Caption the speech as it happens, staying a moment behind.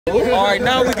All right,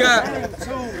 now we got.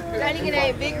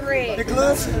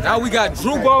 Now we got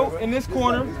Drewbo in this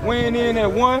corner, weighing in at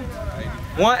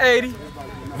 180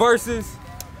 versus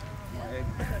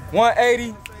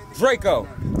 180 Dreco.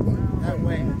 That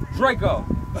way. Draco.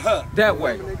 That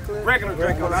way. Regular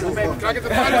Dreco, not the baby. Can I get the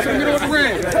body in the middle of the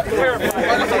ring?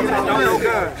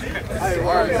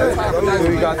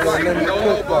 We got the limit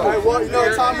cook bar. You know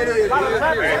what time it is. You know what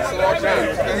time it is.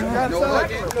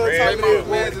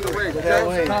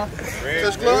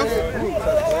 Touch glove.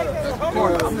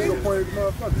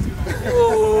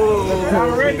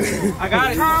 Tom ready? I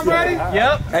got it. Tom ready?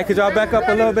 Yep. Hey, could y'all back up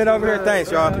a little bit over here?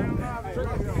 Thanks, y'all.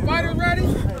 Fighter ready?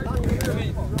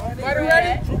 Fighter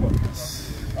ready?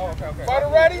 Fighter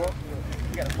ready?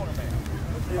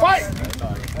 Fight!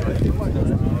 Let's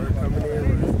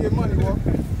get money, Walk.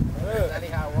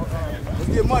 Let's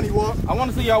get money, Walk. I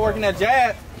want to see y'all working that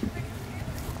jab.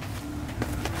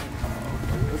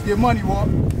 Let's get money, Walk.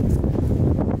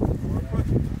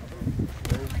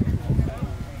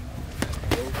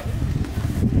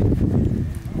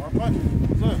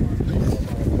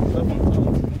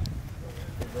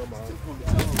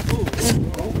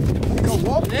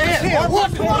 Yeah,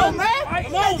 Walk, come on, man.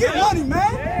 Let's get money,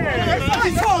 man. Fuck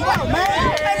you talking about,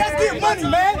 man? Hey, let's get money,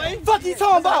 man. Fuck you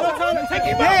talking about?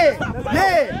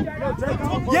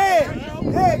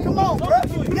 Yeah, come on, bro.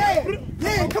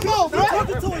 Yeah, come on, bro.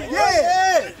 Yeah.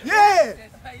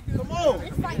 Come on.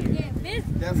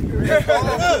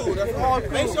 That's all.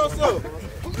 Pace yourself.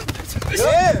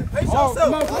 Yeah, pace yourself.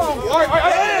 Come on.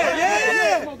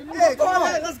 Yeah, come on.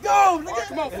 Let's go.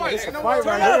 Come on, fight. It's a fight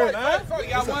right here, man. We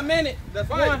got 1 minute. That's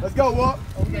one. Let's go, Walk.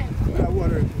 Okay. I got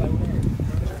water.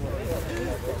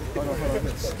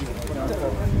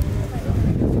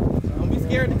 Don't be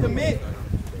scared to commit.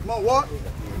 Come on, Walk.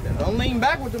 Don't lean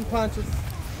back with them punches.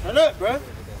 Turn up, bro.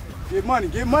 Get money,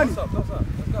 get money. Let's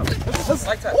go.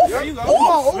 Like that. There you go. Come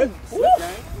on.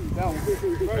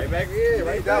 Right back here.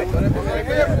 Right down.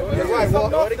 Get right,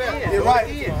 Walk. Get right.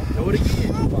 Do it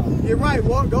again. Get right,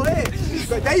 Walk. Go ahead.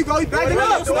 There you go. He backed it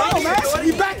up. Come on, man.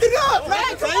 He backed it up,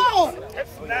 man. Come on.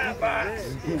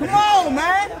 Come on,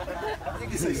 man.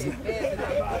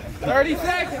 30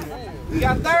 seconds. We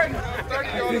got 30.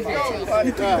 30,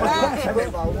 let's go.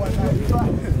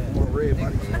 More red,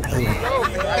 buddy.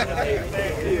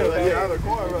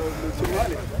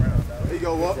 There you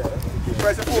go, Walk. Keep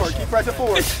pressing forward. Keep pressing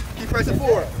forward. Keep pressing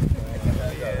forward.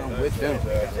 I'm with them.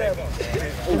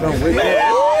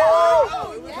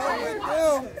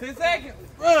 10 seconds.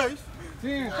 Right.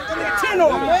 10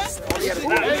 on him, man.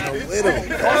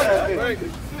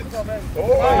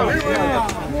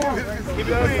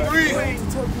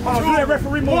 Do that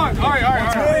referee more. All right.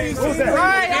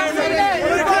 Right, after that.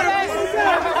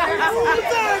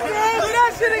 Do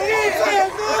that shit again.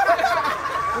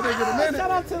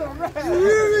 Shout out to the ref.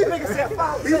 Nigga said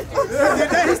 5 seconds.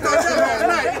 He started that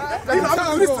night.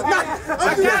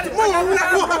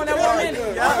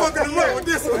 I'm fucking him up with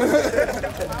this one.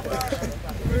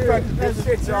 That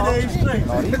shit, y'all. These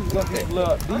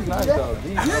nice though.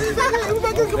 They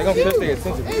gonna just stay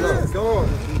attention for sure. Go on.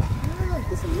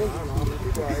 Get some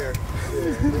people out here.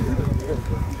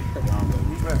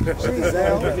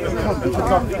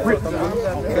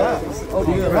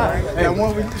 Hey,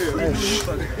 one we do.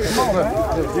 Come on, man.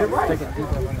 Get right.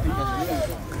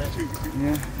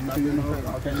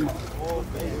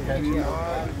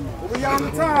 We on the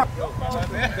top.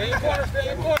 Stay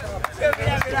in corner.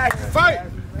 Fight.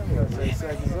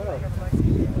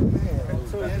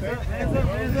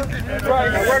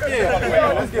 Right, work in.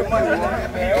 Let's get money.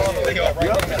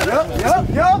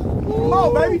 Yup. Come on,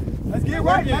 baby. Let's get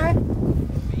right, man.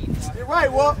 Get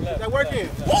right, Walk. That work in.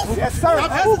 Yes, sir.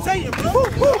 Stop hesitating, bro.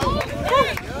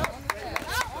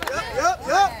 Yup.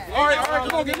 All right,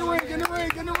 come on, get in the ring.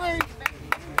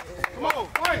 Come on,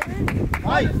 fight.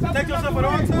 Take yourself at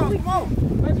all times. Come on.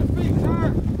 Let your feet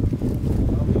turn.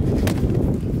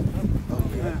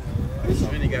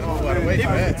 Really got to move out of the way,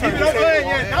 man. Keep it over there,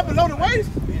 yeah. Not below the waist.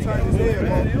 He turned his head,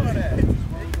 man.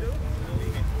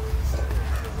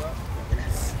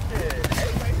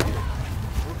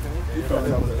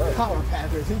 Power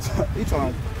packers. He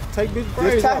trying to take big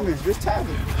praise. Just tap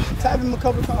him. Tap him a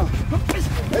couple times.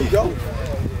 There you go.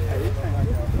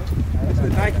 That's the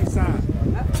Nike sign.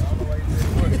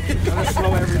 Let's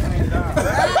slow everything down.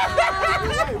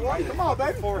 Come on,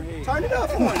 baby. Turn it up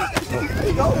for him. There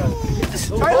you go.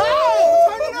 Turn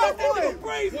it up for him.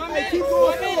 Hey, keep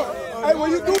going forward. Hey, when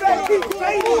you do that, keep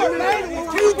going forward, man.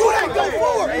 When you do that, go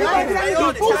forward. When you do that, go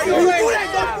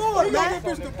forward, man.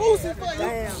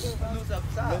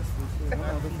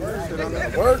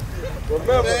 Work.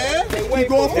 Remember, keep going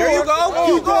forward. There you go.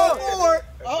 Keep going forward.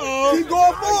 Keep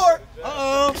going forward.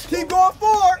 Uh-oh. Keep going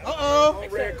forward. Uh-oh.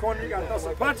 Red corner, you gotta throw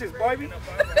some punches, baby.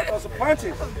 Throw some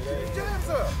punches.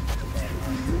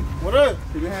 What up?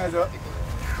 Keep your hands up.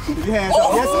 Keep your hands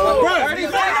up. Yes, sir. 30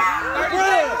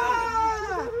 seconds.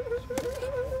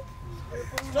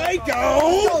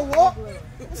 Draco.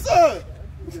 What's up?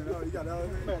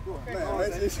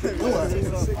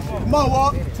 Come on,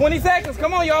 Walk. 20 seconds.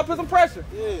 Come on, y'all. Put some pressure.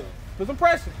 Yeah. Put some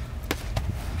pressure.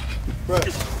 Bro. You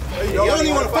don't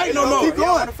even want to fight no more. Keep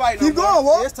going. Keep going,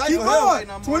 Walk. Keep going.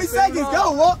 20 seconds.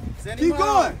 Go, Walk. Keep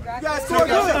going. You guys score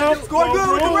good. Score good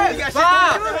with the rest.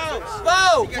 5,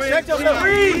 4, Check yourself.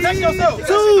 3, Check yourself.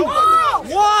 2,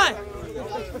 1.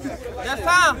 That's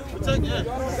time.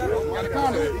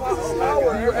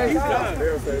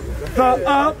 The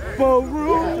upper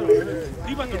room.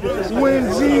 When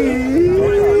G.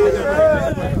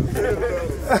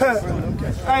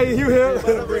 Hey, you here?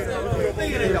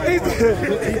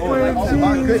 Oh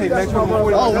my goodness. Oh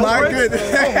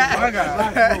my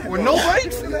God. With no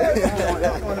brakes? That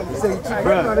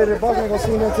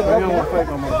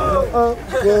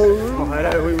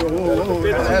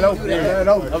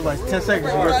was like 10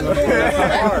 seconds.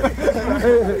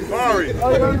 Sorry.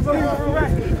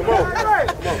 Come on.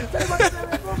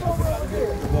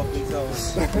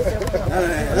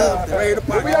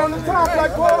 We on the top,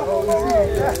 like what?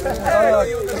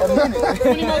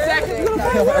 20 more seconds.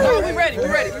 No, we ready.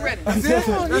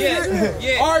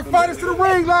 Yeah. All right, fighters to the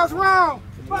ring, last round.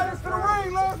 Fighters to the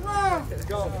ring, last round. Let's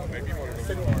go.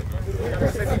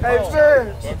 Hey,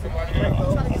 sir.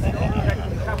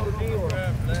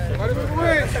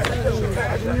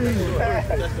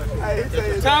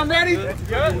 Time ready?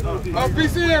 Oh,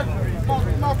 PCM.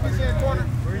 Come on, PCM corner.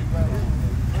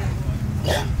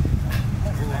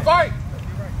 Fight!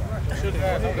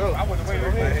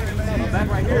 Back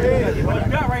right here. What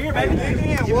you got right here, baby?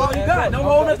 What you got? Don't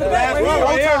hold up the back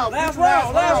right here. Last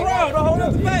round. Don't hold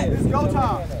up the back. It's go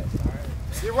time.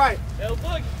 You're right. Last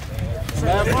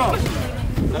round.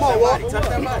 Come on, Walk.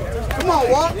 Come on,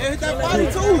 Walk. Yeah, hit that body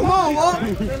too. Come on, Walk.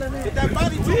 Hit that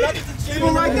body too. Keep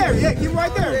him right there. Yeah, keep him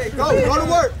right there. Go to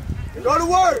work. Go to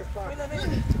work.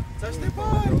 Touch their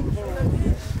body.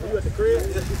 You at the crib?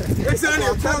 It's on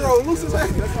your cornrow. Loose his head.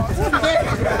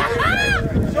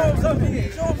 Show him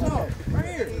something. Show him something. Right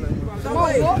here. Stop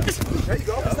waiting. There you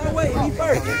go. Stop waiting. He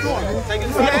first. Keep going. Take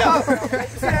his head up.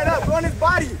 Stand up. Go on his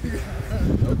body.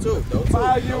 No two.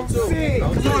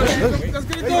 Let's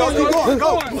get it going.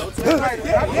 Go.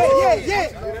 Yeah.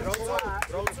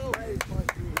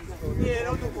 Yeah,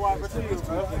 don't do quiet, but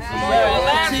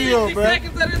chill, bro. Hey,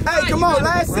 come on,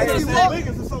 last 60, Walk. Get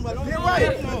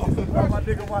right.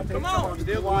 Come on.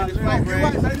 Still going to fight,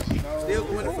 bro. Still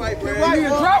going to fight, bro. You need to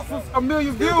drop for a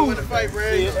million views. Still going to fight, bro.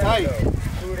 It's tight.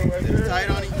 It's tight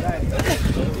on him.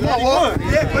 Come on, Walk.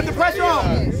 Yeah, put the pressure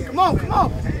on. Come on.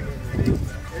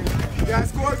 You gotta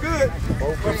score good.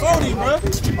 We're 40, bro.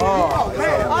 Oh,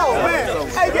 man.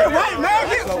 Hey, get right, man.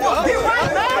 Get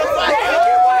right, man.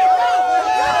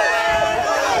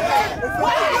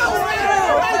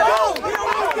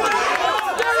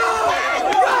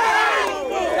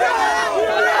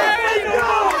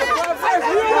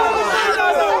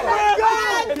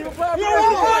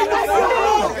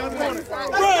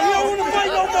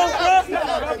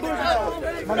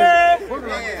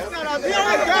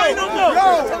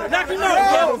 Knock him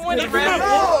out,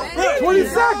 bro. 20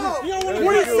 seconds.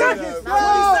 20 seconds,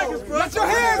 bro. Let your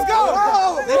hands go.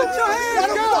 Let your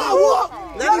hands go.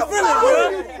 Let him feel it, bro.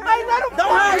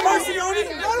 Don't have mercy on him.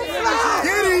 Let him fly.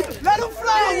 Get him. Let him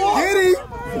fly. Get him.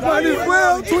 Might as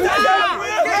well. 20 seconds.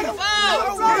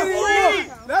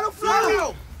 Let him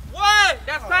fly. 1.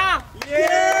 That's time.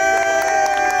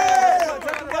 Yeah.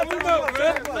 Let him up,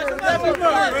 bro.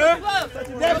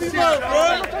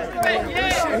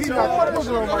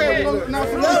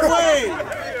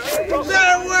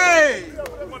 That way.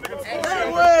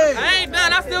 I ain't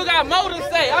done. I still got more to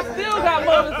say.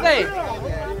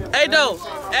 Hey, though,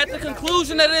 at the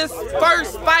conclusion of this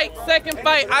first fight, second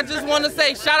fight, I just want to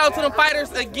say shout out to them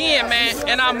fighters again, man.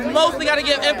 And I mostly got to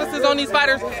give emphasis on these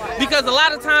fighters because a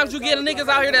lot of times you get niggas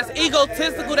out here that's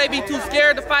egotistical. They be too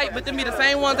scared to fight, but then be the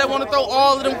same ones that want to throw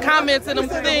all of them comments and them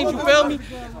things, you feel me?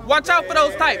 Watch out for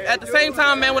those types. At the same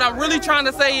time, man, what I'm really trying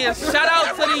to say is shout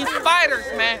out to these fighters,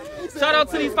 man. Shout out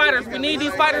to these fighters. We need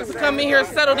these fighters to come in here and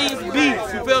settle these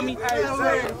beefs. You feel me?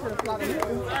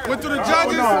 Went to the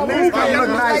judges.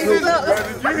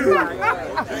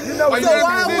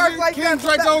 Ken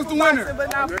Dreco's the winner.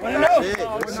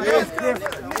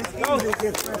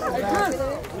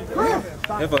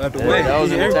 That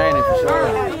was entertaining for sure.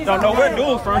 Don't know where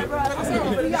dude's from.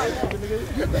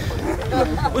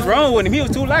 What's wrong with him? He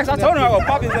was too lax. I told him I was gonna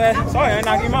pop his ass. Sorry, I ain't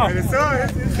knock him out. It sound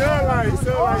like,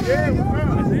 yeah.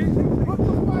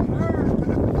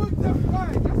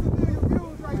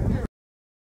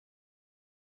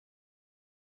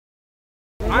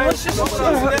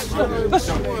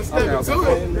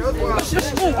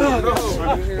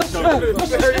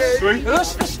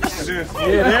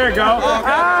 Yeah, there you go.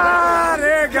 Ah,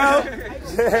 there you go.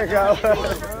 There you go.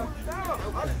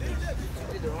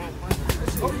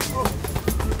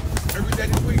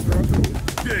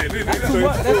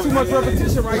 That's too much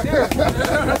repetition right there.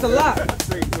 That's a lot.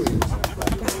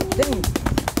 Dang.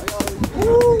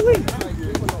 Woo-wee.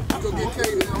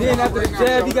 Then after the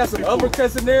jab, he got some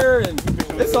uppercuts in there, and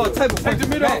it's all type of Hey,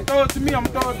 Jamil, throw it to me. I'm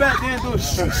gonna throw it back. Then do it.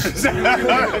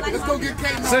 Let's go get K.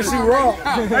 Since you raw.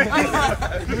 You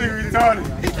retarded.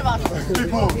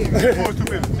 Keep moving. 2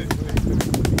 minutes.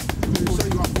 Show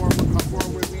you how far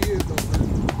away we is, though.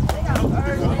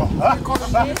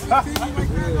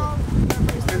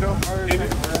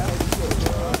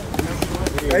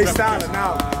 They started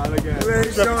now.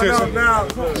 They showing up now.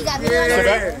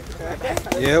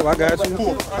 Yeah, I got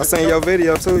you. I seen your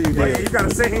video too. You did. You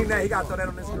gotta say him that. He gotta throw that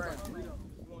on Instagram.